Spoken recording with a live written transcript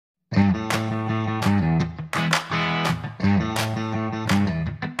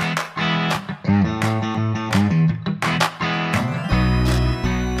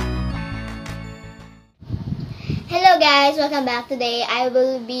guys, welcome back. Today I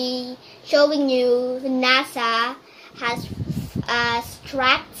will be showing you NASA has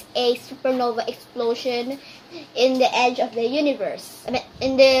tracked a supernova explosion in the edge of the universe. I mean,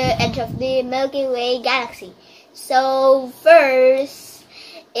 in the edge of the Milky Way galaxy. So first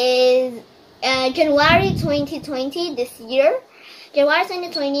is January 2020, this year. January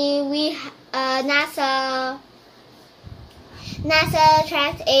 2020, NASA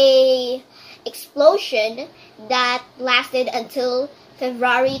tracked a explosion that lasted until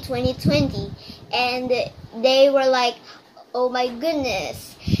February 2020, and they were like, oh my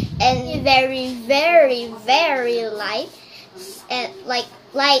goodness, and very light, and like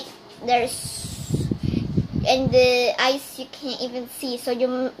there's in the ice you can't even see, so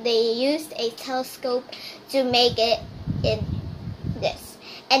they used a telescope to make it in this.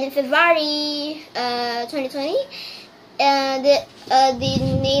 And in February 2020, the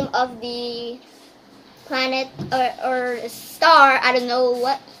name of the planet or star, I don't know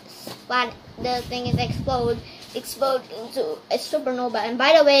what planet the thing is, explode into a supernova. And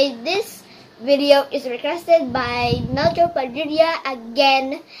by the way, this video is requested by Melchor Padilla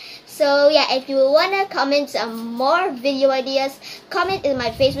again. So yeah, if you wanna comment some more video ideas, comment in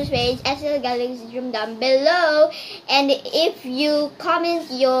my Facebook page, SL Galaxy Room, down below. And if you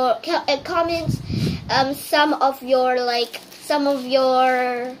comment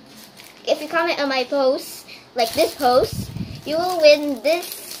if you comment on my post, like this post, you will win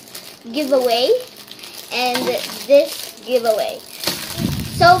this giveaway and this giveaway.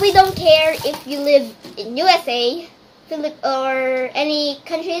 So we don't care if you live in USA, or any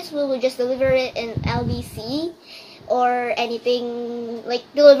countries. We will just deliver it in LBC or anything like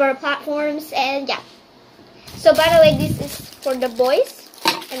deliver platforms. And yeah. So by the way, this is for the boys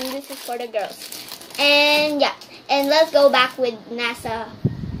and this is for the girls. And yeah. And let's go back with NASA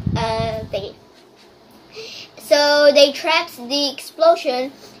thingy. So they tracked the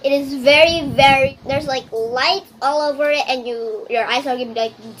explosion. It is very there's like light all over it, and your eyes are gonna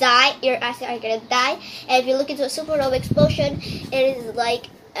like die. Your eyes are gonna die. And if you look into a supernova explosion, it is like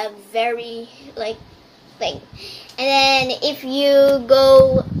a very like thing. And then if you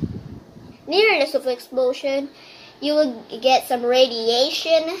go near the supernova explosion, you will get some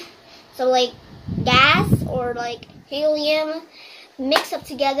radiation, so like gas or like helium mix up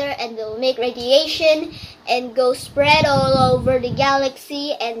together, and they'll make radiation and go spread all over the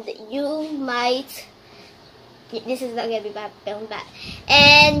galaxy, and you might, this is not gonna be bad.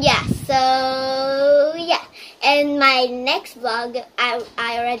 And yeah, so yeah, and my next vlog, I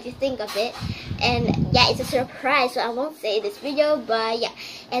already think of it, and yeah, it's a surprise, so I won't say this video, but yeah.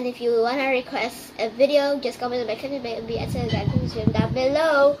 And if you wanna request a video, just comment on my comment, it'll be down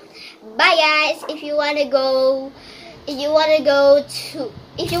below. Bye guys. If you wanna go win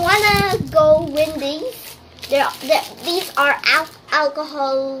these, these are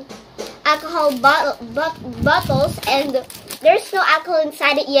alcohol bottles, and there's no alcohol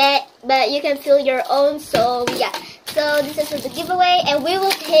inside it yet, but you can fill your own. So yeah, so this is for the giveaway, and we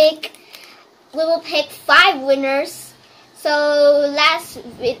will pick 5 winners. So last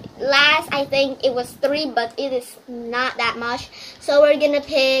I think it was 3, but it is not that much, so we're gonna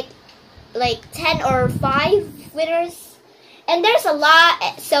pick like 10 or 5 winners, and there's a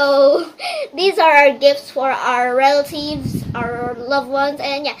lot. So these are our gifts for our relatives, our loved ones.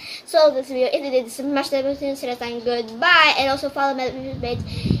 And yeah, so this video, if you did, smash the button, say that goodbye, and also follow my page.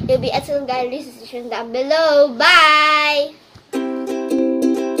 It'll be excellent guys, down below. Bye.